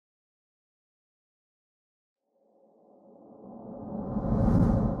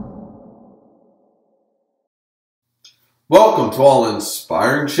Welcome to all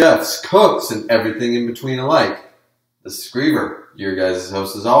inspiring chefs, cooks, and everything in between alike. This is Griever, your guys'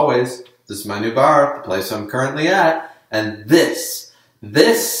 host as always. This is my new bar, the place I'm currently at, and this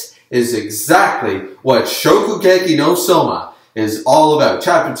is exactly what Shokugeki no Soma is all about.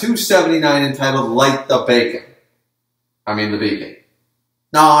 Chapter 279 entitled Light the Bacon. I mean the beacon.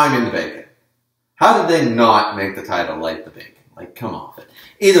 No, I mean the bacon. How did they not make the title Light the Bacon? Like, come off it.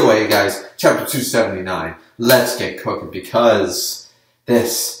 Either way, guys, chapter 279, let's get cooking because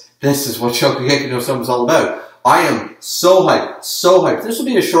this is what Shokugeki no Soma is all about. I am so hyped, so hyped. This will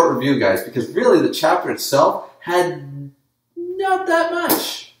be a short review, guys, because really the chapter itself had not that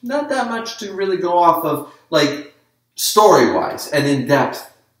much to really go off of, like, story-wise and in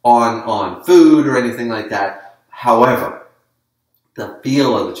depth on food or anything like that. However, the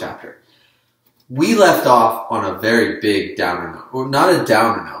feel of the chapter. We left off on a very big downer note. Well, not a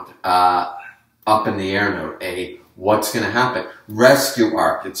downer note, up in the air note, what's going to happen? Rescue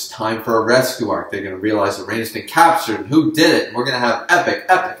arc. It's time for a rescue arc. They're going to realize the rain has been captured and who did it. And we're going to have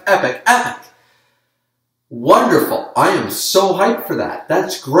epic. Wonderful. I am so hyped for that.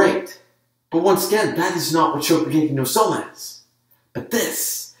 That's great. But once again, that is not what Shokugeki no Soma is. But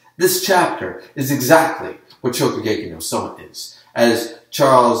this chapter is exactly what Shokugeki no Soma is. As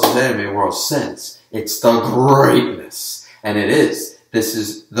Charles World says, it's the greatness. And it is. This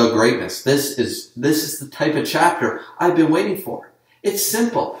is the greatness. This is the type of chapter I've been waiting for. It's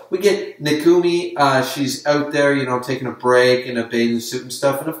simple. We get Nikumi, she's out there, you know, taking a break in a bathing suit and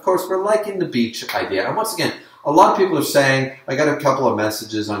stuff. And of course, we're liking the beach idea. And once again, a lot of people are saying, I got a couple of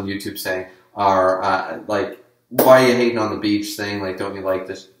messages on YouTube saying, like, why are you hating on the beach thing? Like, don't you like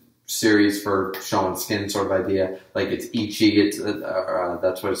this series for showing skin sort of idea? Like, it's itchy,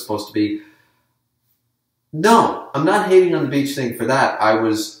 that's what it's supposed to be. No, I'm not hating on the beach thing for that. I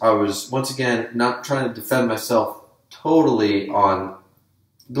was once again not trying to defend myself totally on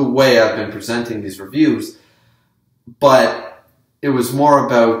the way I've been presenting these reviews, but it was more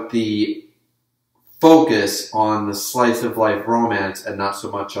about the focus on the slice of life romance and not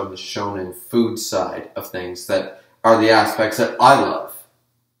so much on the shonen food side of things that are the aspects that I love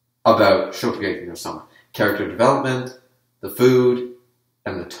about Shokugeki no Soma. Character development, the food,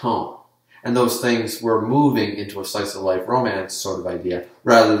 and the tone. And those things were moving into a slice-of-life romance sort of idea,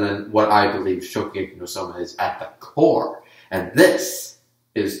 rather than what I believe Shokugeki no Soma is at the core. And this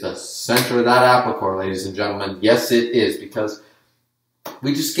is the center of that apple core, ladies and gentlemen. Yes, it is, because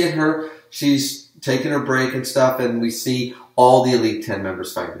we just get her, she's taking her break and stuff, and we see all the Elite 10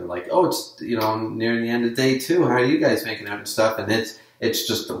 members fighting. They're like, oh, it's, you know, nearing the end of day 2. How are you guys making out and stuff? And it's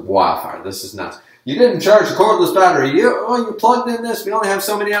just a wildfire. This is nuts. You didn't charge a cordless battery. You plugged in this. We only have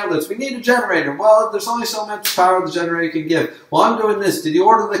so many outlets. We need a generator. Well, there's only so much power the generator can give. Well, I'm doing this. Did you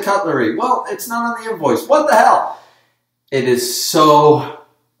order the cutlery? Well, it's not on the invoice. What the hell? It is so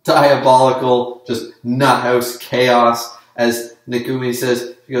diabolical, just nuthouse chaos. As Nikumi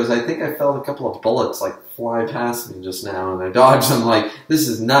says, she goes, I think I felt a couple of bullets like fly past me just now, and I dodged them. Like, this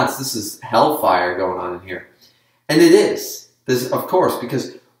is nuts. This is hellfire going on in here. And it is. This, of course,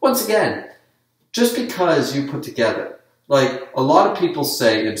 because once again, just because you put together, like a lot of people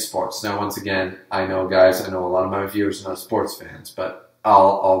say in sports. Now, once again, I know, guys, I know a lot of my viewers are not sports fans, but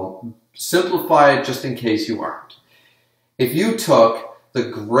I'll simplify it just in case you aren't. If you took the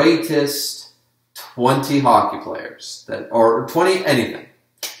greatest 20 hockey players, or 20 anything,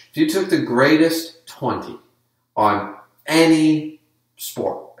 if you took the greatest 20 on any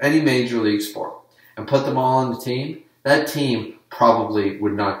sport, any major league sport, and put them all on the team, that team probably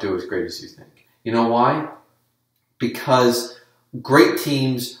would not do as great as you think. You know why? Because great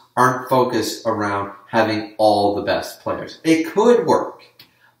teams aren't focused around having all the best players. It could work,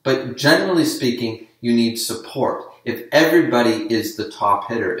 but generally speaking, you need support. If everybody is the top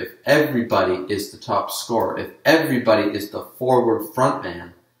hitter, if everybody is the top scorer, if everybody is the forward front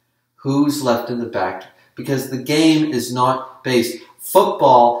man, who's left in the back? Because the game is not based,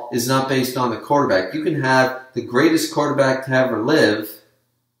 football is not based on the quarterback. You can have the greatest quarterback to ever live,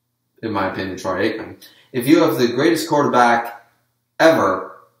 in my opinion, Troy Aikman. If you have the greatest quarterback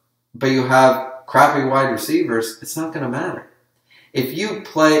ever, but you have crappy wide receivers, it's not going to matter. If you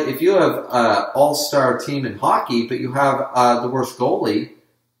have an all-star team in hockey, but you have the worst goalie,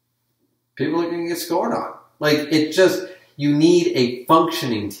 people are going to get scored on. Like, you need a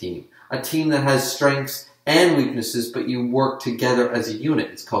functioning team, a team that has strengths and weaknesses, but you work together as a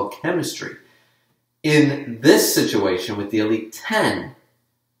unit. It's called chemistry. In this situation with the Elite 10,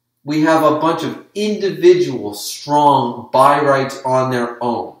 we have a bunch of individual, strong by rights on their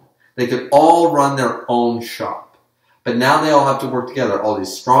own. They could all run their own shop. But now they all have to work together. All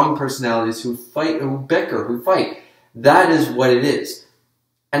these strong personalities who fight, who bicker, who fight. That is what it is.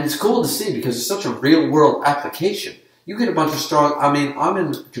 And it's cool to see because it's such a real-world application. You get a bunch of strong, I mean, I'm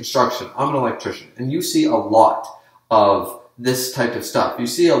in construction, I'm an electrician, and you see a lot of this type of stuff. You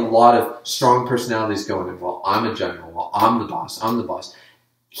see a lot of strong personalities going in, well, I'm a general, well, I'm the boss.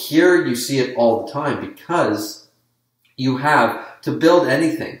 Here you see it all the time because you have to build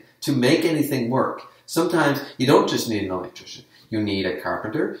anything, to make anything work. Sometimes you don't just need an electrician. You need a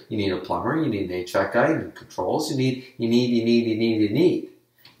carpenter, you need a plumber, you need an HVAC guy, you need controls, you need.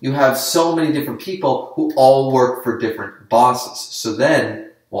 You have so many different people who all work for different bosses. So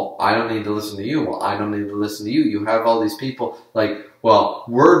then, well, I don't need to listen to you. Well, I don't need to listen to you. You have all these people like, well,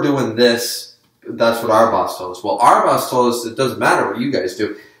 we're doing this. That's what our boss told us. Well, our boss told us it doesn't matter what you guys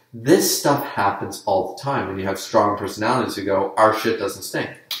do. This stuff happens all the time when you have strong personalities who go, our shit doesn't stink.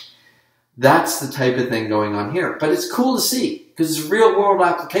 That's the type of thing going on here. But it's cool to see because it's a real world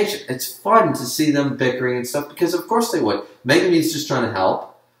application. It's fun to see them bickering and stuff because of course they would. Megumi's just trying to help.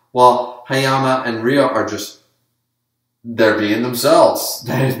 While Hayama and Ryo are just, they're being themselves.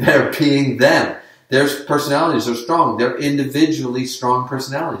 They're being them. Their personalities are strong. They're individually strong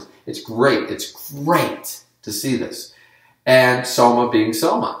personalities. It's great. It's great to see this. And Soma being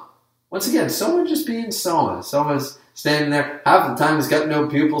Soma. Once again, Soma just being Soma. Soma's standing there. Half the time he's got no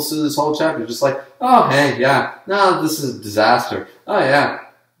pupils through this whole chapter. Just like, oh, hey, yeah. No, this is a disaster. Oh, yeah.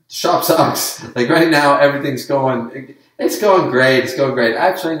 The shop sucks. Like right now, everything's going... It's going great. It's going great.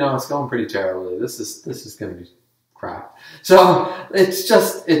 Actually, no, it's going pretty terribly. This is going to be crap. So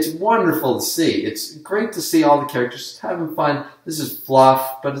it's wonderful to see. It's great to see all the characters just having fun. This is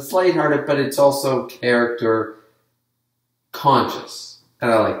fluff, but it's lighthearted, but it's also character conscious. And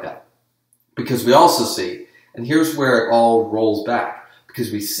I like that. Because we also see, and here's where it all rolls back,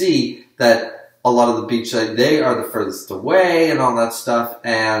 because we see that a lot of the beachside, they are the furthest away and all that stuff,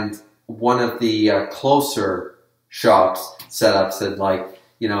 and one of the closer shops set up said like,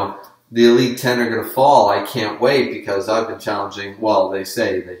 you know, the Elite 10 are going to fall. I can't wait because I've been challenging, well, they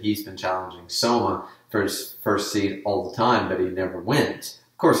say that he's been challenging Soma for his first seed all the time, but he never wins.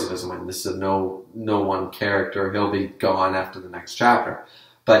 Of course he doesn't win. This is a no one character. He'll be gone after the next chapter.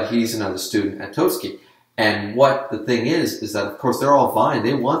 But he's another student at Totsuki. And what the thing is that of course they're all vying.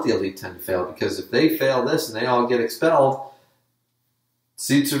 They want the Elite 10 to fail because if they fail this and they all get expelled,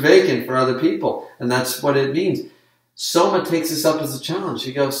 seats are vacant for other people. And that's what it means. Soma takes this up as a challenge.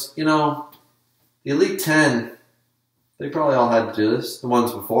 He goes, you know, the Elite 10, they probably all had to do this, the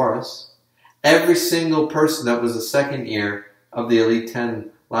ones before us. Every single person that was a second year of the Elite 10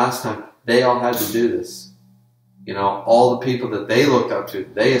 last time, they all had to do this. You know, all the people that they looked up to,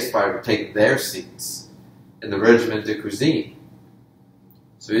 they aspired to take their seats in the Regiment de Cuisine.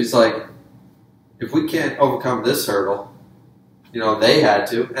 So he's like, if we can't overcome this hurdle, you know, they had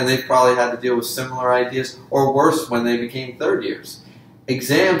to, and they probably had to deal with similar ideas, or worse, when they became third years.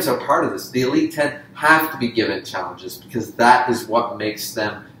 Exams are part of this. The Elite 10 have to be given challenges, because that is what makes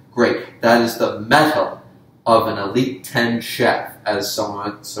them great. That is the metal of an Elite 10 chef, as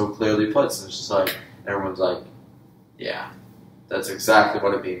someone so clearly puts. It's just like, everyone's like, yeah, that's exactly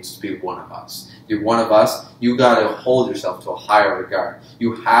what it means to be one of us. You're one of us, you gotta hold yourself to a higher regard.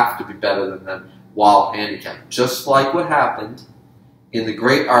 You have to be better than them while handicapped. Just like what happened in the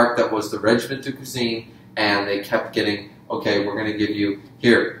great arc that was the Regiment de Cuisine, and they kept getting, okay, we're going to give you,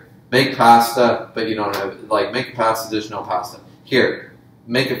 here, make pasta, but you don't have, like, make a pasta dish, no pasta. Here,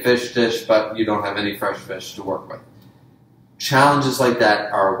 make a fish dish, but you don't have any fresh fish to work with. Challenges like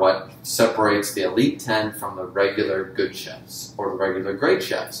that are what separates the Elite 10 from the regular good chefs, or the regular great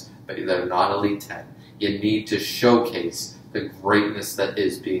chefs, but they're not Elite 10. You need to showcase the greatness that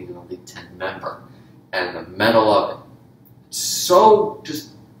is being an Elite 10 member, and the mettle of it. So just,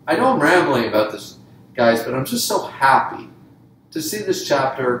 I know I'm rambling about this, guys, but I'm just so happy to see this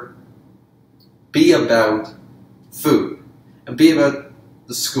chapter be about food and be about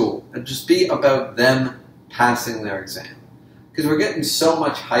the school and just be about them passing their exam. Because we're getting so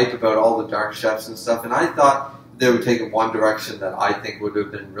much hype about all the dark chefs and stuff, and I thought they would take it one direction that I think would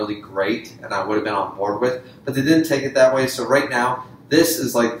have been really great and I would have been on board with, but they didn't take it that way. So right now, this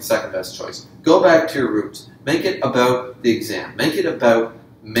is like the second best choice. Go back to your roots. Make it about the exam. Make it about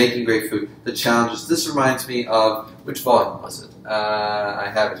making great food. The challenges. This reminds me of, which volume was it?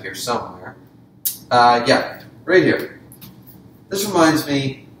 I have it here somewhere. Yeah, right here. This reminds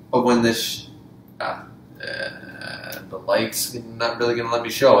me of when this, the light's not really going to let me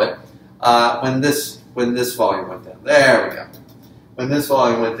show it. When this volume went down. There we go. When this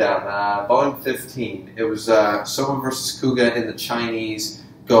volume went down, volume 15, it was Soma versus Kuga in the Chinese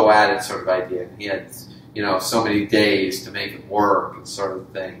go-at-it sort of idea. He had, you know, so many days to make it work and sort of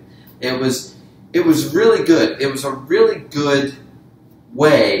thing. It was it was really good. It was a really good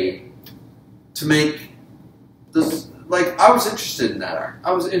way to make this. Like, I was interested in that art.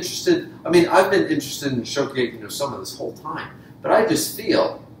 I was interested. I mean, I've been interested in Shokugeki no Soma this whole time, but I just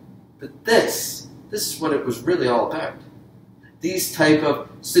feel that this is what it was really all about. These type of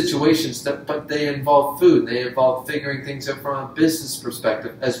situations, but they involve food. They involve figuring things out from a business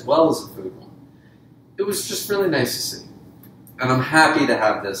perspective as well as a food one. It was just really nice to see. And I'm happy to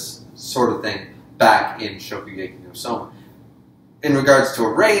have this sort of thing back in Shokugeki no Soma. In regards to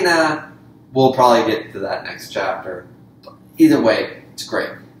Arena, we'll probably get to that next chapter. But either way, it's great.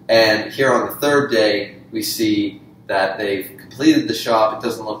 And here on the third day, we see that they've completed the shop. It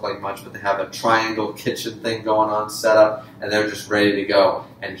doesn't look like much, but they have a triangle kitchen thing going on set up, and they're just ready to go.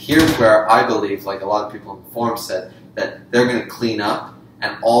 And here's where I believe, like a lot of people in the forum said, that they're going to clean up,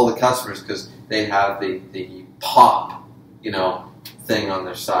 and all the customers, because they have the pop, you know, thing on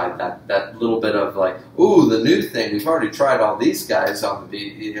their side, that little bit of like, ooh, the new thing. We've already tried all these guys on the,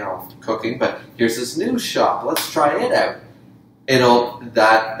 you know, cooking, but here's this new shop. Let's try it out.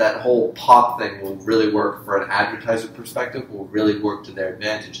 That whole pop thing will really work for an advertiser perspective, will really work to their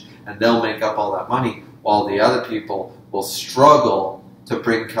advantage, and they'll make up all that money while the other people will struggle to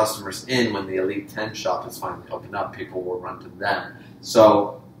bring customers in. When the Elite 10 shop is finally opened up, people will run to them.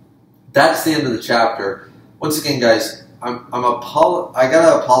 So that's the end of the chapter. Once again, guys, I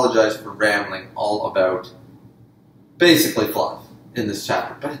gotta apologize for rambling all about basically fluff in this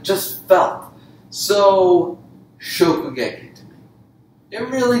chapter, but it just felt so Shokugeki. It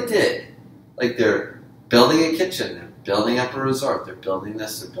really did. Like, they're building a kitchen, they're building up a resort, they're building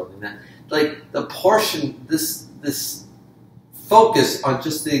this, they're building that. Like, the portion, this focus on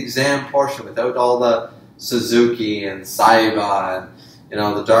just the exam portion without all the Suzuki and Saiba and, you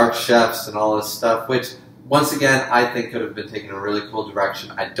know, the dark chefs and all this stuff, which, once again, I think could have been taken in a really cool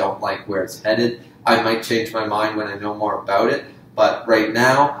direction. I don't like where it's headed. I might change my mind when I know more about it, but right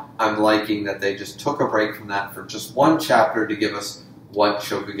now, I'm liking that they just took a break from that for just one chapter to give us what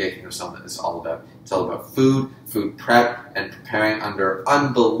Shokugeki no Soma is all about. It's all about food, food prep, and preparing under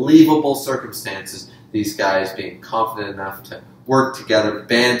unbelievable circumstances. These guys being confident enough to work together,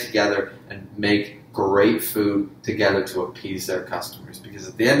 band together, and make great food together to appease their customers. Because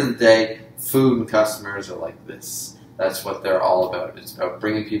at the end of the day, food and customers are like this. That's what they're all about. It's about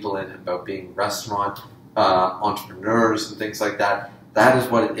bringing people in, about being restaurant entrepreneurs and things like that. That is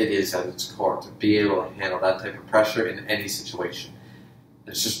what it is at its core, to be able to handle that type of pressure in any situation.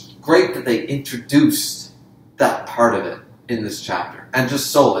 It's just great that they introduced that part of it in this chapter and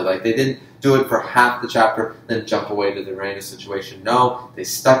just solely. Like, they didn't do it for half the chapter, then jump away to the Reina situation. No, they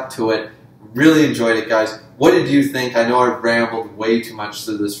stuck to it. Really enjoyed it, guys. What did you think? I know I rambled way too much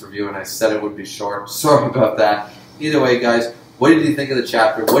through this review, and I said it would be short. Sorry about that. Either way, guys, what did you think of the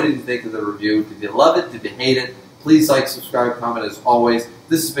chapter? What did you think of the review? Did you love it? Did you hate it? Please like, subscribe, comment as always.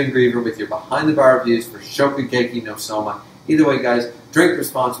 This has been Griever with your Behind the Bar reviews for Shokugeki no Soma. Either way, guys, drink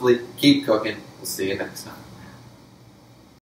responsibly, keep cooking. We'll see you next time.